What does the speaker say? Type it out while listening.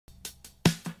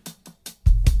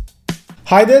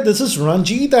Hi there, this is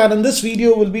Ranjit, and in this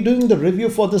video we'll be doing the review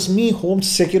for this Mi Home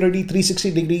Security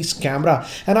 360 degrees camera.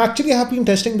 And actually I have been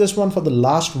testing this one for the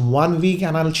last 1 week,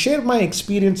 and I'll share my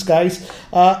experience, guys.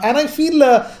 And I feel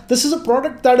this is a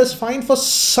product that is fine for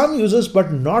some users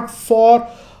but not for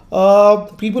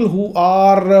people who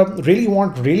are really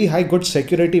want really high good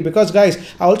security, because guys,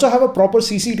 I also have a proper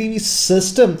CCTV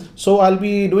system, so I'll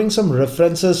be doing some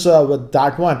references with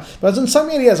that one, because in some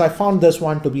areas I found this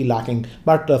one to be lacking.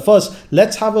 But first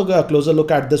let's have a closer look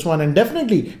at this one, and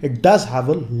definitely it does have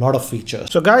a lot of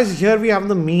features. So guys, here we have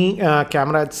the Mi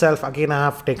camera itself. Again, I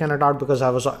have taken it out because I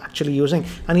was actually using,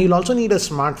 and you'll also need a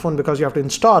smartphone because you have to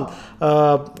install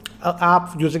an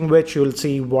app using which you'll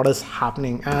see what is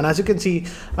happening. And as you can see,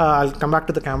 I'll come back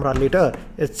to the camera later.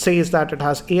 It says that it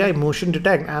has AI motion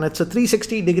detect, and it's a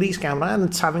 360 degrees camera, and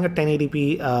it's having a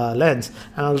 1080p lens,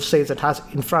 and also says it has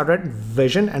infrared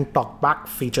vision and talkback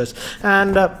features.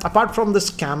 And apart from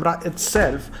this camera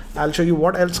itself, I'll show you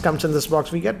what else comes in this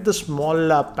box. We get this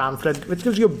small pamphlet which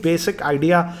gives you a basic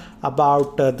idea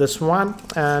about this one,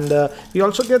 and we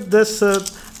also get this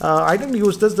I didn't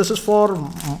use this. This is for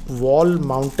wall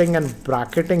mounting and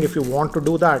bracketing. If you want to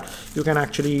do that, you can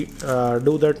actually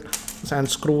do that and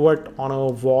screw it on a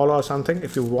wall or something.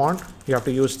 If you want, you have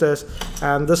to use this,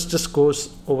 and this just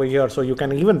goes over here, so you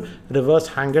can even reverse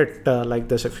hang it like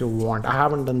this if you want. I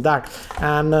haven't done that.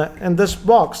 And in this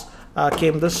box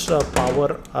came this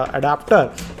power adapter,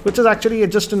 which is actually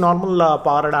just a normal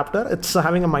power adapter. It's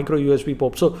having a micro USB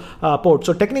port,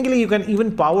 so technically you can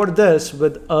even power this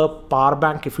with a power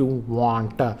bank if you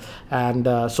want,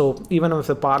 so even if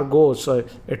the power goes,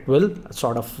 it will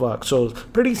sort of work. So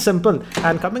pretty simple.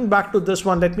 And coming back to this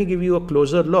one, let me give you a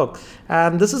closer look.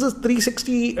 And this is a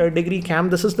 360 degree cam.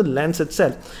 This is the lens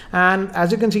itself, and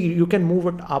as you can see, you can move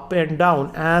it up and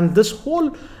down, and this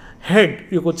whole head,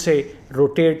 you could say,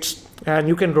 rotates, and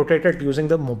you can rotate it using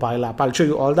the mobile app. I'll show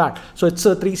you all that. So it's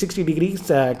a 360 degrees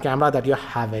camera that you're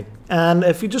having. And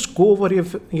if you just go over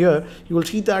here, you will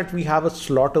see that we have a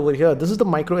slot over here. This is the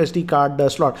micro SD card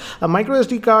slot. A micro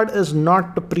SD card is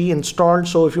not pre-installed,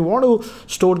 so if you want to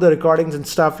store the recordings and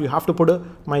stuff, you have to put a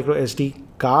micro SD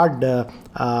card.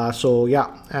 So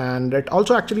yeah, and it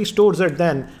also actually stores it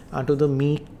then to the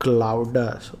Mi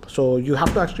Cloud. So you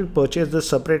have to actually purchase this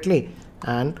separately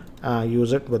and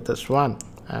use it with this one,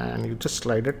 and you just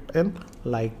slide it in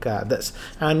like this.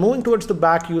 And moving towards the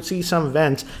back, you see some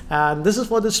vents, and this is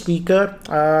for the speaker.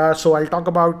 So I'll talk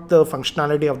about the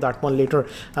functionality of that one later.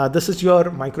 This is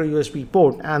your micro USB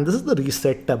port, and this is the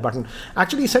reset button.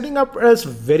 Actually, setting up is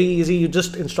very easy. You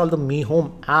just install the Mi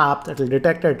Home app, that will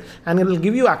detect it, and it will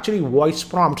give you actually voice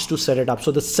prompts to set it up.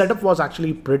 So the setup was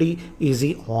actually pretty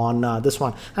easy on this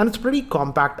one, and it's pretty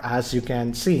compact, as you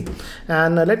can see.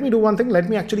 And let me do one thing. Let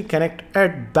me actually connect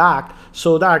it back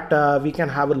so that we can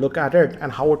have a look at it and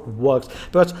how it works,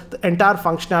 because the entire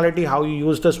functionality how you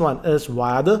use this one is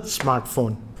via the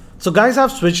smartphone. So guys,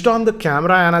 I've switched on the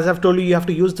camera, and as I've told you, you have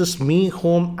to use this Mi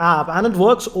Home app, and it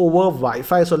works over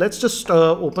Wi-Fi. So let's just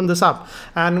open this up,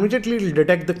 and immediately it will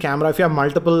detect the camera. If you have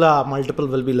multiple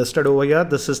will be listed over here.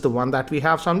 This is the one that we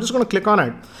have, so I'm just going to click on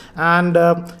it, and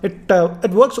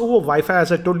it works over Wi-Fi,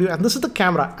 as I told you. And this is the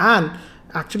camera, and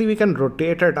actually we can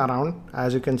rotate it around.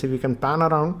 As you can see, we can pan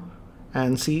around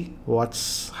and see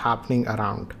what's happening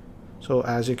around. So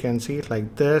as you can see,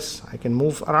 like this, I can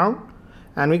move around,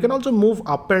 and we can also move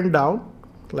up and down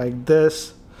like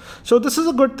this. So this is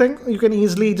a good thing. You can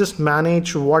easily just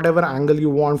manage whatever angle you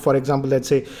want. For example, let's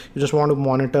say you just want to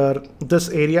monitor this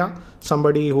area,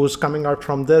 somebody who's coming out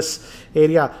from this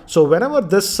area. So whenever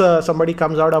this somebody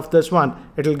comes out of this one,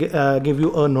 it will give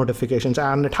you a notifications,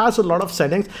 and it has a lot of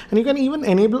settings, and you can even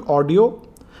enable audio.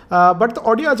 But the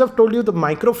audio, as I've told you, the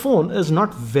microphone is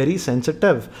not very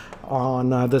sensitive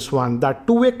on this one. That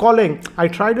two-way calling, I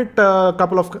tried it a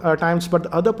couple of times, but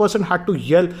the other person had to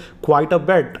yell quite a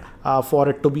bit for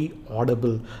it to be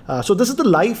audible. So this is the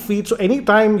live feed, so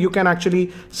anytime you can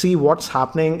actually see what's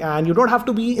happening, and you don't have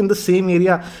to be in the same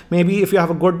area. Maybe if you have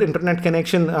a good internet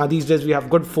connection, these days we have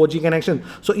good 4G connection,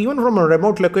 so even from a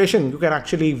remote location you can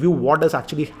actually view what is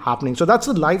actually happening. So that's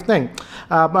the live thing.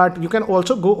 But you can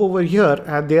also go over here,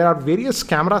 and there are various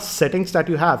camera settings that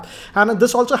you have, and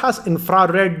this also has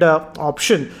infrared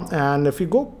option. And if you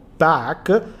go back,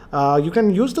 you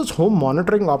can use this home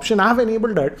monitoring option. I have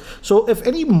enabled it, so if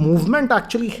any movement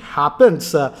actually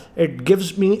happens, it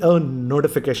gives me a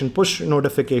notification, push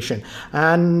notification,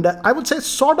 and I would say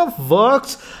sort of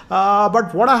works.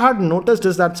 But what I had noticed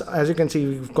is that, as you can see,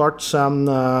 we've got some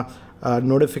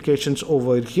notifications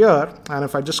over here, and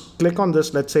if I just click on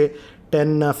this, let's say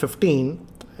 10:15,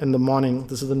 in the morning.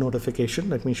 This is the notification.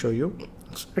 Let me show you.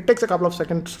 It takes a couple of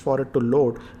seconds for it to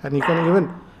load, and you can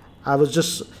even, I was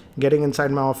just getting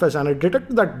inside my office and it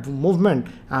detected that movement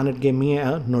and it gave me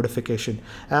a notification.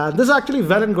 This is actually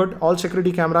well and good. All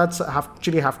security cameras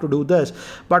actually have to do this.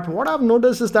 But what I've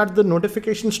noticed is that the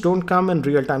notifications don't come in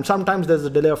real time. Sometimes there's a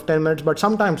delay of 10 minutes, but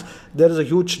sometimes there is a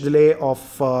huge delay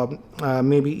of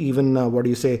maybe even,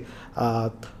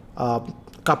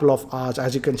 couple of hours.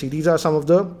 As you can see, these are some of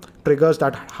the triggers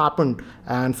that happened.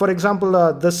 And for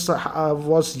example, this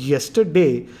was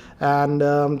yesterday, and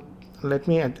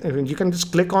you can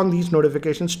just click on these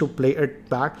notifications to play it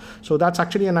back. So that's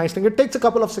actually a nice thing. It takes a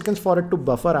couple of seconds for it to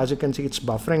buffer. As you can see, it's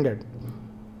buffering it.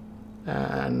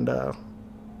 And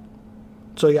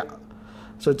so yeah,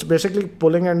 so it's basically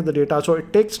pulling in the data. So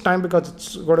it takes time because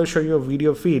it's going to show you a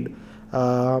video feed.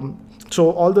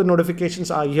 So all the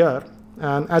notifications are here.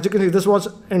 And as you can see, this was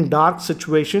in dark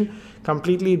situation,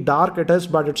 completely dark it is,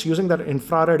 but it's using that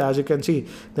infrared, as you can see.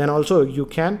 Then also you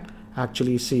can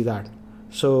actually see that.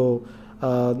 So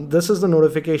this is the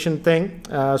notification thing.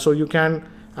 So you can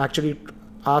actually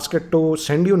ask it to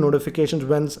send you notifications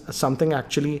when something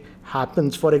actually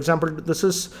happens. For example,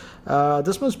 this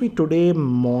must be today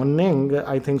morning,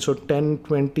 I think so,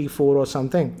 10:24 or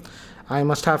something. I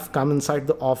must have come inside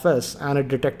the office and it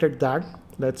detected that.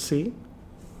 Let's see.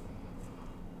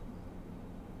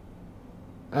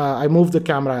 I moved the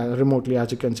camera remotely, as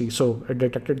you can see, so it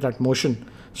detected that motion.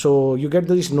 So you get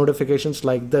these notifications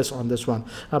like this on this one.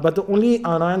 But the only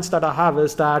annoyance that I have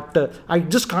is that I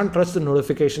just can't trust the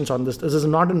notifications on this. This is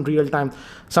not in real time.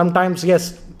 Sometimes,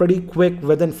 yes, pretty quick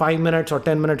within 5 minutes or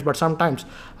 10 minutes, but sometimes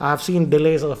I have seen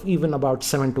delays of even about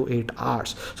 7 to 8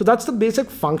 hours. So that's the basic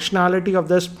functionality of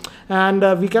this. And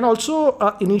we can also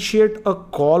initiate a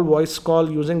voice call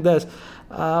using this.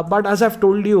 But as I've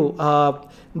told you,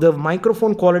 the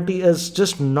microphone quality is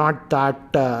just not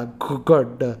that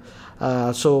good.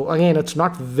 So again, it's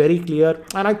not very clear.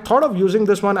 And I thought of using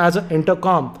this one as an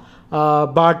intercom,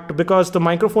 but because the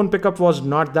microphone pickup was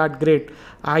not that great,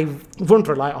 I won't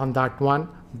rely on that one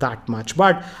that much.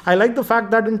 But I like the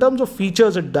fact that in terms of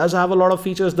features, it does have a lot of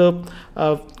features. The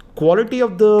quality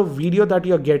of the video that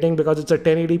you're getting, because it's a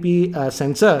 1080p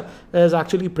sensor, is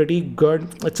actually pretty good.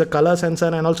 It's a color sensor,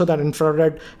 and also that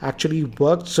infrared actually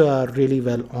works really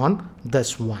well on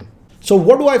this one. So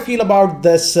what do I feel about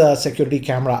this security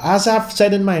camera? As I've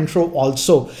said in my intro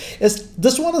also, is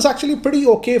this one is actually pretty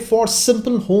okay for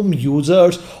simple home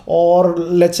users, or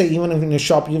let's say even in a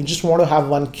shop, you just want to have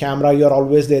one camera, you're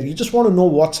always there, you just want to know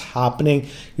what's happening.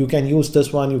 You can use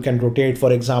this one. You can rotate,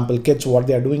 for example, kids, what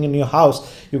they're doing in your house.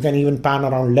 You can even pan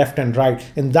around left and right.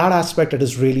 In that aspect, it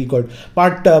is really good.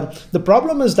 But the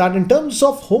problem is that in terms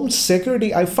of home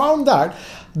security, I found that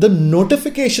the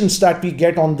notifications that we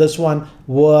get on this one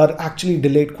were actually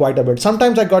delayed quite a bit.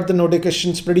 Sometimes I got the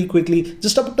notifications pretty quickly,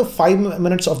 just up to 5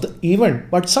 minutes of the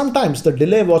event, but sometimes the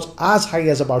delay was as high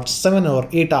as about 7 or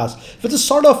 8 hours, which is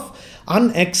sort of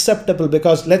unacceptable,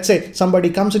 because let's say somebody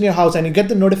comes in your house and you get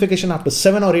the notification after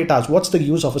 7 or 8 hours. What's the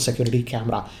use of a security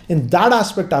camera? In that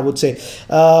aspect, I would say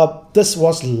this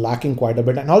was lacking quite a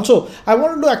bit. And also I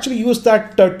wanted to actually use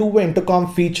that two-way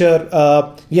intercom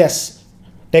feature. Yes,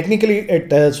 technically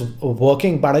it is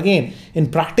working, but again,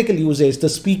 in practical usage, the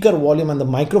speaker volume and the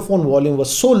microphone volume was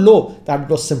so low that it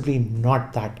was simply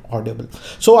not that audible.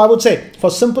 So I would say for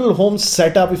simple home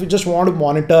setup, if you just want to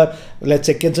monitor, let's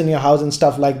say kids in your house and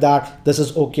stuff like that, this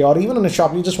is okay. Or even in a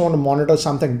shop, you just want to monitor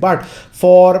something. But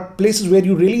for places where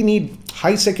you really need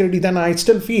high security, then I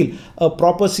still feel a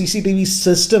proper CCTV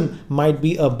system might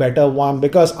be a better one,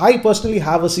 because I personally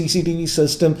have a CCTV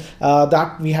system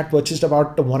that we had purchased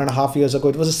about 1.5 years ago.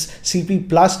 It was a CP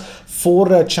Plus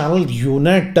 4-channel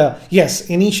unit. Yes,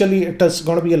 initially it is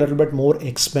going to be a little bit more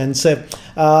expensive,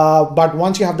 but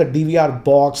once you have the DVR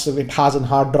box, it has a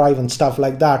hard drive and stuff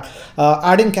like that,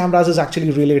 adding cameras is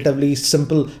actually relatively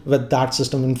simple with that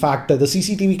system. In fact, the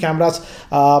CCTV cameras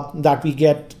that we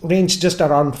get range just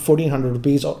around 1,400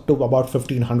 rupees to about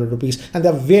 1,500 rupees, and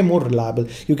they're way more reliable.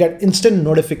 You get instant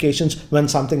notifications when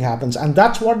something happens, and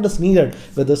that's what is needed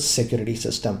with the security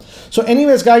system. So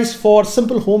anyways, guys, for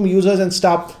simple home users and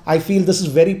stuff, I feel this is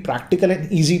very practical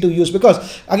and easy to use,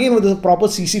 because again, with the proper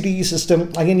CCTV system,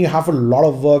 again, you have a lot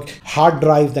of work, hard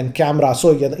drive, then camera.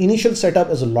 So yeah, the initial setup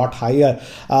is a lot higher,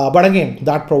 but again,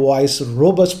 that provides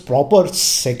robust, proper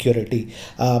security.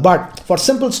 But for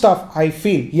simple stuff, I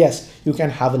feel yes, you can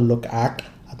have a look at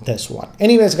this one.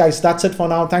 Anyways, guys, that's it for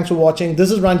now. Thanks for watching.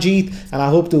 This is Ranjit, and I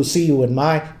hope to see you in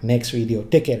my next video.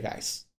 Take care, guys.